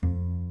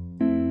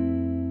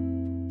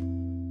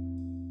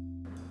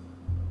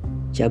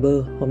Chào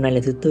bơ, hôm nay là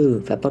thứ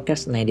tư và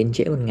podcast này đến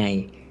trễ một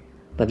ngày.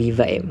 Và vì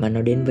vậy mà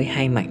nó đến với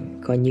hai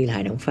mảnh, coi như là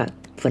hai đóng phạt.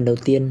 Phần đầu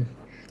tiên,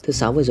 thứ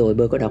sáu vừa rồi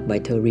bơ có đọc bài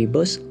thơ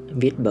Rebirth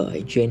viết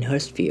bởi Jane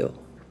Hurstfield.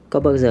 Có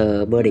bao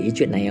giờ bơ để ý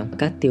chuyện này không?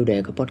 Các tiêu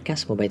đề của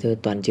podcast một bài thơ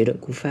toàn chứa đựng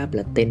cú pháp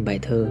là tên bài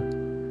thơ,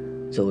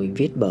 rồi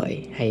viết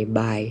bởi hay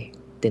by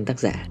tên tác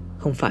giả.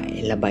 Không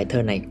phải là bài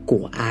thơ này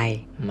của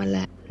ai, mà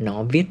là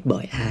nó viết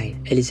bởi ai.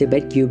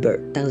 Elizabeth Gilbert,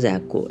 tác giả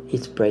của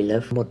Eat, Pray,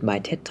 Love, một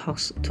bài TED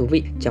Talks thú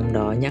vị, trong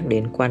đó nhắc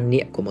đến quan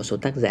niệm của một số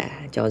tác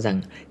giả cho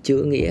rằng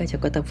chữ nghĩa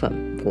trong các tác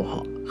phẩm của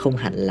họ không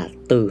hẳn là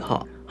từ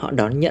họ. Họ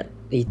đón nhận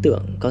ý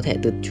tưởng có thể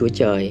từ Chúa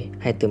Trời,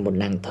 hay từ một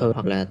nàng thơ,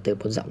 hoặc là từ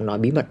một giọng nói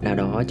bí mật nào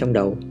đó trong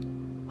đầu.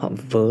 Họ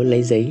vớ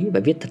lấy giấy và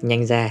viết thật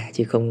nhanh ra,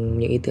 chứ không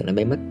những ý tưởng là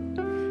bay mất.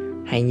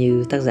 Hay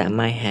như tác giả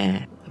Mai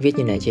Hà viết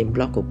như này trên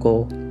blog của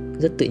cô: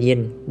 rất tự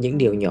nhiên, những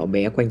điều nhỏ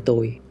bé quanh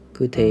tôi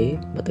cứ thế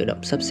mà tự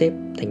động sắp xếp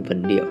thành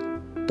vần điệu.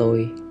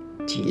 Tôi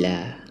chỉ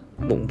là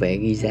bụng vé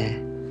ghi ra.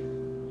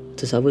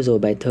 Thứ sáu vừa rồi,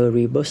 bài thơ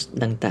Rebirth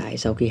đăng tải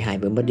sau khi Hải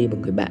vừa mất đi một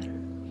người bạn.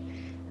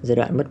 Giai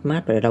đoạn mất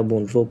mát và đau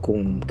buồn vô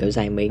cùng kéo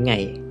dài mấy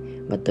ngày,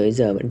 và tới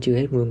giờ vẫn chưa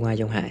hết nguôi ngoai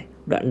trong Hải.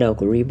 Đoạn đầu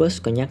của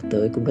Rebirth có nhắc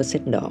tới cục đất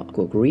sét đỏ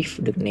của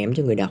Grief được ném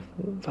cho người đọc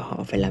và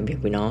họ phải làm việc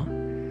với nó.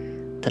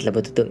 Thật là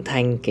một tượng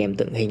thanh kèm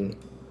tượng hình,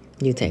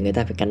 như thể người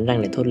ta phải cắn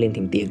răng để thốt lên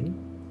thành tiếng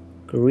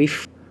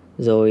Grief.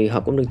 Rồi họ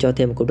cũng được cho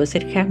thêm một cục đất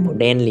sét khác màu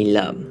đen lì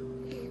lợm,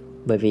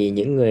 bởi vì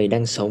những người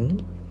đang sống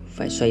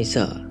phải xoay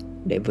sở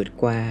để vượt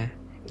qua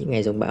những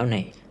ngày giông bão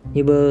này.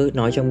 Như bơ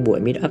nói trong buổi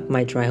Meet Up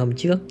My Tribe hôm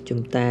trước,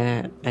 chúng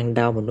ta đang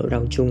đau một nỗi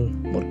đau chung,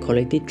 một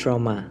collective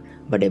trauma,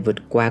 và để vượt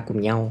qua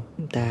cùng nhau,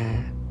 chúng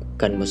ta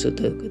cần một sự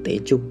tử tế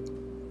chung,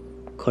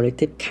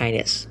 collective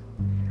kindness.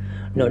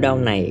 Nỗi đau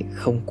này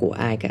không của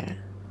ai cả.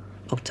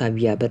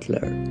 Octavia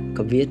Butler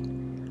có viết: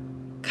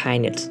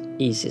 Kindness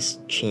eases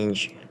change.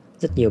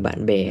 Rất nhiều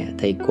bạn bè,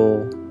 thầy cô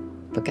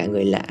và cả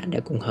người lạ đã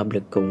cùng hợp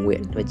lực cầu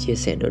nguyện và chia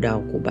sẻ nỗi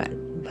đau của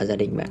bạn và gia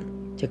đình bạn,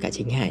 cho cả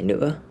chính Hải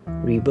nữa.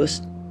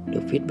 Rebirth được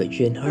viết bởi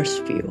Jane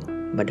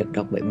Hurstfield và được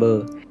đọc bởi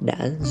bơ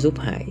đã giúp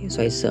Hải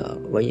xoay sở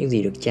với những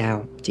gì được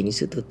trao. Chính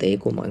sự tử tế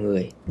của mọi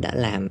người đã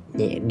làm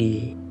nhẹ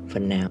đi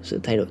phần nào sự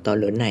thay đổi to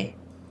lớn này.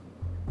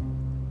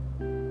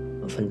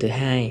 Ở phần thứ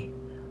hai,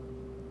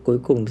 cuối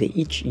cùng thì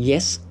each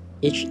yes,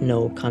 each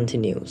no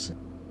continues.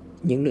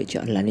 Những lựa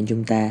chọn là nên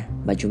chúng ta,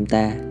 và chúng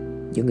ta,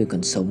 những người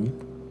còn sống,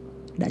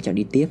 đã chọn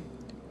đi tiếp.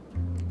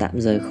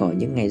 Tạm rời khỏi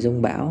những ngày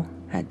giông bão,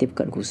 Hải tiếp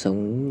cận cuộc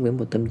sống với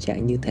một tâm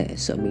trạng như thể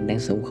sợ mình đang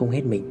sống không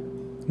hết mình.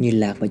 Như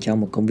lạc vào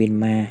trong một công viên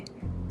ma,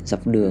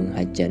 dọc đường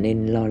Hải trở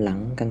nên lo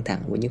lắng, căng thẳng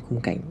với những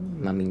khung cảnh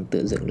mà mình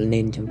tự dựng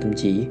lên trong tâm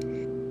trí.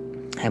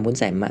 Hải muốn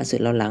giải mã sự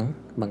lo lắng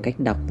bằng cách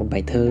đọc một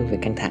bài thơ về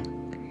căng thẳng,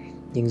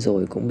 nhưng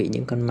rồi cũng bị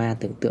những con ma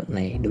tưởng tượng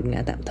này đốn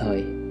ngã tạm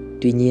thời.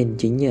 Tuy nhiên,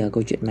 chính nhờ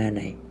câu chuyện ma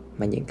này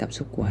mà những cảm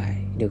xúc của Hải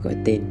được gọi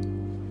tên.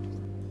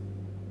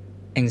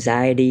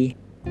 Anxiety,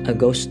 A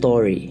Ghost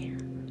Story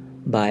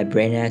by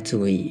Brenna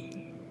Tui.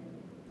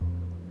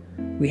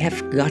 We have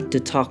got to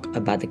talk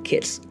about the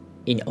kids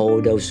in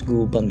all those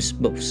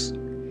Goosebumps books.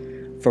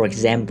 For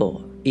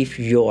example, if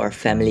your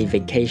family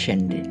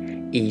vacation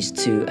is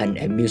to an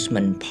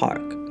amusement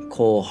park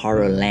called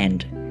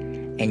Horrorland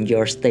and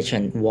your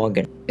station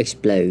wagon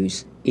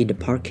explodes in the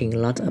parking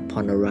lot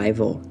upon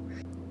arrival,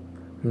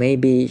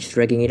 maybe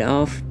shrugging it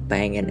off,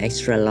 buying an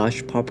extra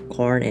large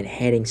popcorn and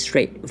heading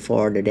straight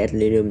for the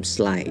Deadly Room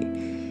slide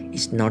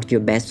is not your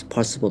best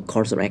possible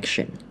course of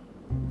action.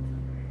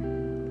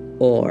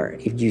 Or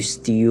if you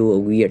steal a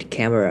weird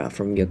camera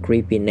from your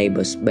creepy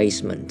neighbor's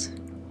basement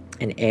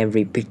and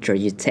every picture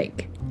you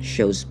take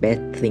shows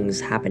bad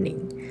things happening,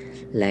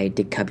 like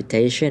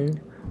decapitation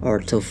or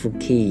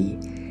tofurkey,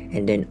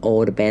 and then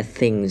all the bad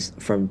things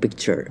from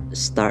picture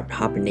start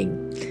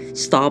happening.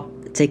 Stop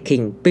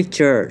taking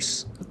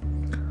pictures!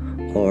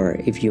 Or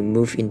if you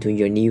move into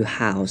your new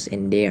house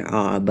and there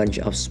are a bunch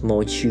of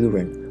small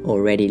children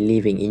already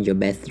living in your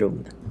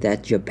bedroom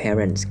that your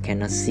parents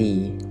cannot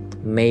see,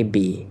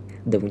 maybe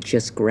don't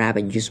just grab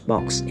a juice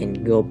box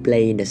and go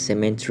play in the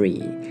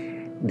cemetery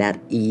that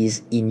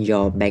is in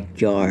your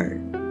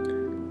backyard.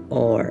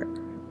 Or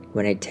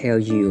when I tell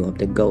you of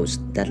the ghosts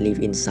that live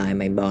inside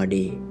my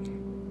body,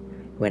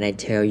 when I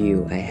tell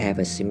you I have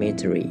a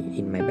cemetery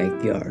in my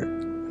backyard,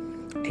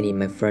 and in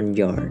my front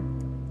yard,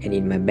 and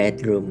in my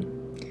bedroom,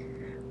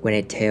 when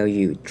I tell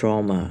you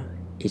trauma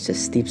is a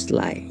steep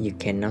slide you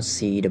cannot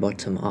see the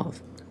bottom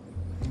of,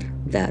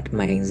 that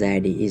my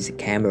anxiety is a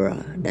camera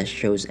that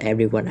shows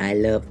everyone I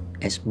love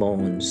as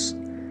bones,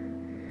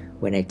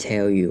 when I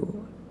tell you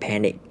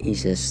panic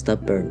is a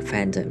stubborn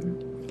phantom,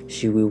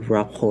 she will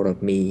grab hold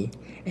of me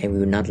and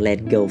will not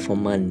let go for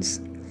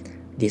months.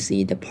 This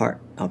is the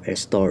part of the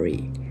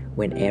story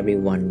when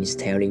everyone is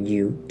telling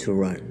you to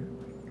run.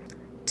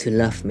 To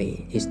love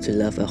me is to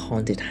love a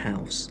haunted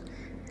house.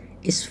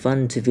 It's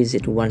fun to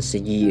visit once a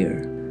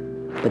year,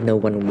 but no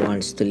one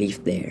wants to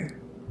live there.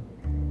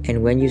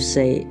 And when you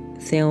say,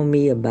 tell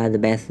me about the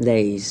bad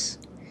days,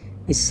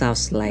 it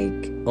sounds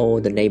like all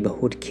the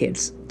neighborhood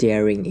kids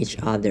daring each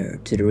other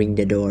to ring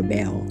the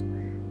doorbell.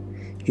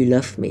 You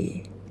love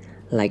me,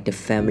 like the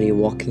family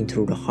walking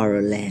through the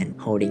horror land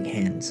holding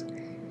hands.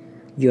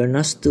 You are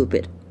not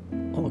stupid,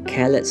 or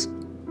careless,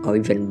 or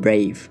even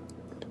brave.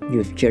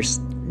 You've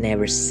just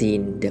never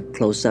seen the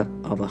close-up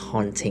of a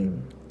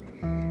haunting.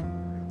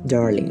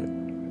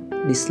 Darling,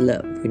 this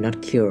love will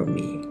not cure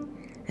me,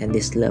 and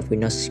this love will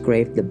not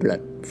scrape the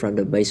blood from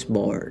the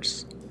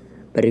baseboards,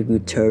 but it will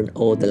turn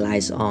all the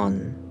lights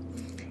on.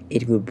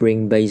 It will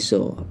bring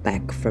basil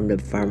back from the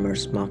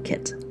farmer's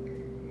market,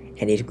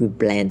 and it will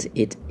plant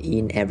it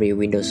in every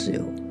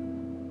windowsill.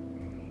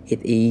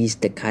 It is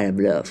the kind of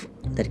love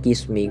that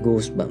gives me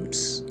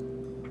goosebumps.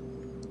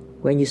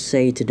 When you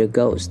say to the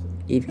ghost,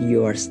 if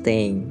you are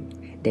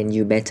staying, then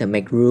you better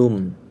make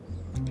room,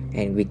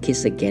 and we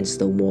kiss against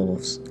the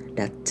walls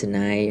that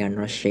tonight are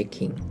not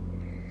shaking.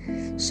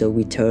 So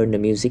we turn the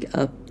music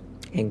up,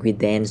 and we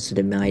dance to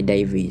the Miles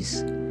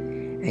Davis,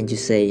 and you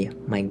say,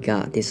 my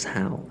God, this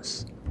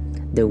house,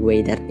 the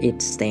way that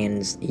it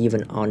stands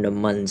even on the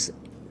months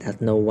that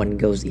no one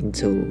goes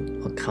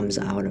into or comes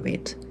out of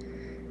it.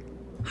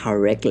 How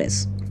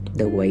reckless,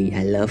 the way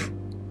I love,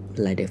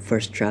 like the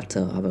first chapter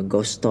of a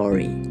ghost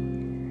story,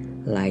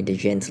 like the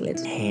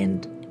gentlest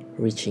hand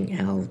reaching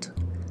out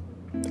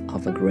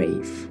of a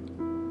grave.